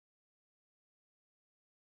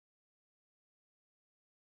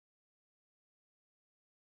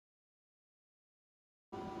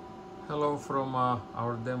Hello from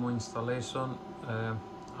our demo installation.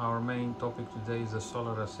 Our main topic today is the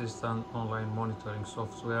Solar Assistant online monitoring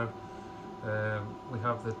software. We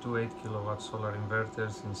have the two 8 kilowatt solar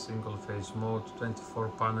inverters in single phase mode, 24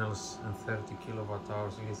 panels and 30 kilowatt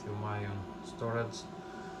hours lithium ion storage.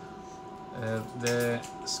 The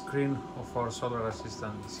screen of our Solar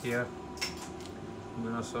Assistant is here. I'm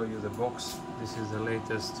going to show you the box. This is the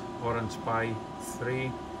latest Orange Pi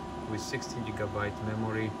 3 with 16 gigabyte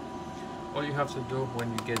memory. All you have to do when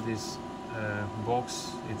you get this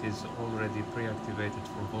box, it is already pre-activated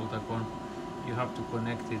for VOLTACON. You have to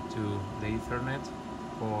connect it to the Ethernet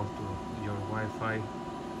or to your Wi-Fi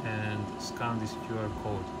and scan this QR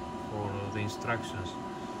code for the instructions.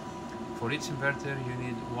 For each inverter you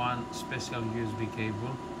need one special USB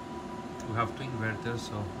cable. We have two inverters,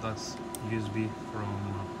 so that's USB from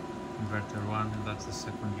inverter 1 and that's the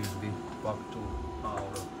second USB back to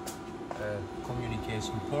our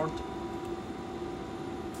communication port.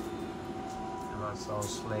 That's our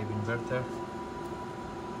slave inverter,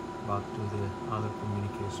 back to the other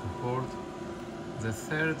communication port. The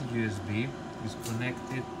third USB is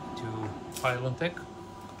connected to pylon-tech.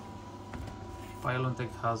 Pylon-tech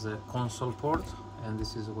has a console port, and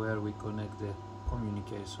this is where we connect the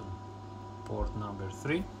communication port number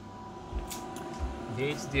 3. The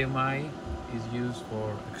HDMI is used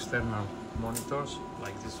for external monitors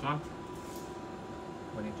like this one.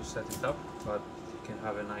 We need to set it up, but you can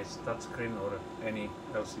have a nice touchscreen or any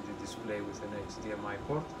LCD display with an HDMI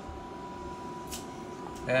port.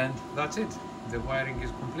 And that's it. The wiring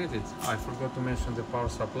is completed. I forgot to mention the power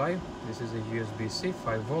supply. This is a USB-C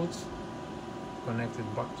 5 volts connected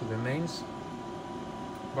back to the mains.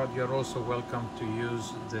 But you're also welcome to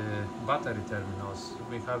use the battery terminals.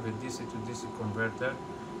 We have a DC to DC converter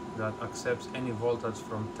that accepts any voltage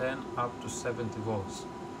from 10 up to 70 volts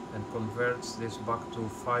and converts this back to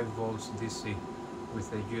 5 volts DC with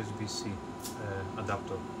a USB-C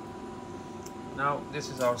adapter. Now this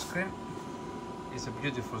is our screen. It's a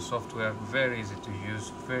beautiful software, very easy to use,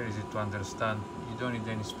 very easy to understand. You don't need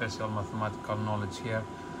any special mathematical knowledge here.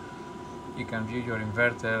 You can view your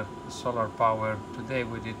inverter, solar power. Today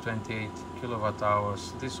we did 28 kilowatt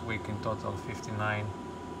hours, this week in total 59.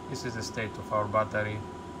 This is the state of our battery.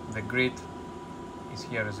 The grid is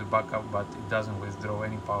here as a backup, but it doesn't withdraw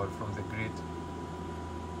any power from the grid.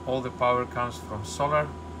 All the power comes from solar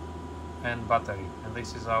and battery, and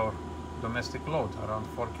this is our domestic load, around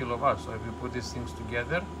 4 kilowatts. So if you put these things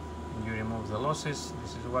together and you remove the losses,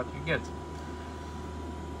 this is what you get.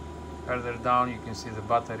 Further down you can see the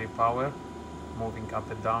battery power moving up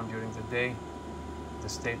and down during the day, the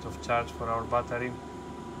state of charge for our battery.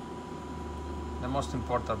 The most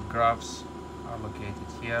important graphs are located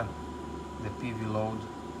here. The PV load,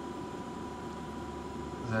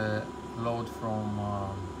 the load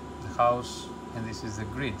from the house, and this is the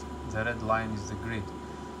grid. The red line is the grid.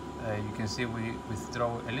 You can see we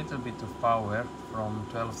withdraw a little bit of power from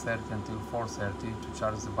 12:30 until 4:30 to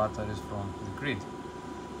charge the batteries from the grid.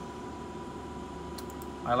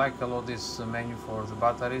 I like a lot this menu for the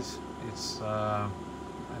batteries. It's a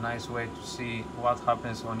nice way to see what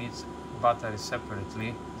happens on each battery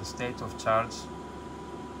separately. The state of charge,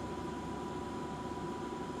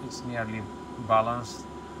 it's nearly balanced.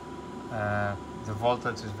 The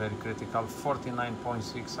voltage is very critical,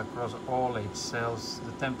 49.6 across all 8 cells.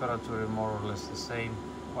 The temperature is more or less the same,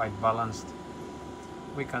 quite balanced.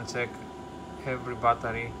 We can check every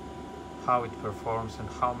battery, how it performs and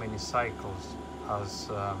how many cycles has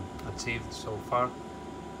achieved so far.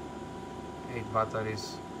 8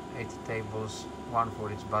 batteries, 8 tables, one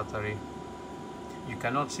for each battery. You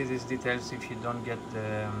cannot see these details if you don't get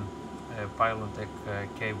the pylon-tech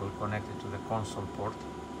cable connected to the console port.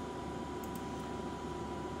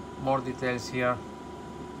 More details here.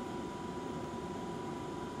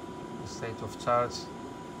 The state of charge,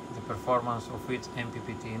 the performance of each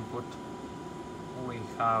MPPT input. We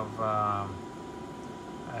have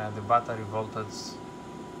the battery voltage,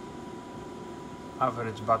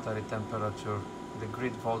 average battery temperature, the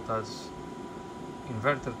grid voltage,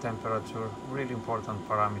 inverter temperature, really important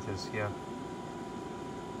parameters here.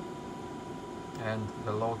 And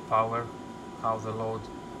the load power, how the load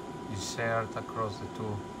is shared across the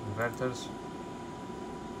two inverters.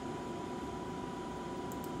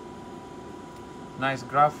 Nice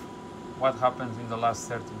graph, what happens in the last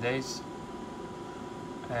 30 days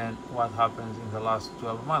and what happens in the last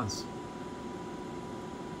 12 months.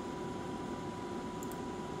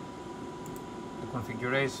 The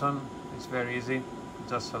configuration is very easy.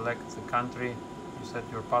 Just select the country, you set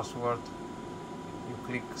your password, you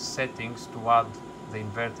click settings to add the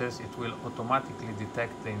inverters. It will automatically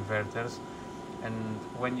detect the inverters and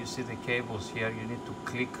when you see the cables here, you need to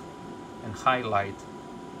click and highlight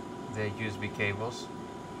the USB cables,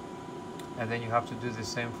 and then you have to do the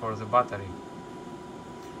same for the battery.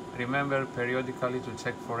 Remember periodically to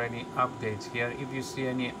check for any updates here. If you see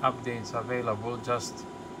any updates available, just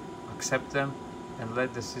accept them and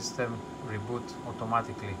let the system reboot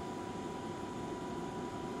automatically.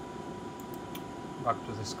 Back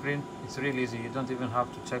to the screen. It's really easy. You don't even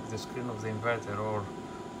have to check the screen of the inverter or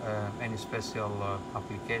any special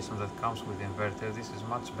application that comes with the inverter. This is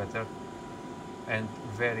much better and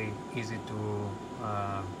very easy to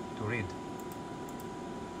read.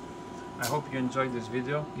 I hope you enjoyed this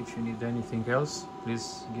video. If you need anything else,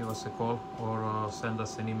 please give us a call or send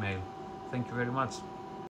us an email. Thank you very much.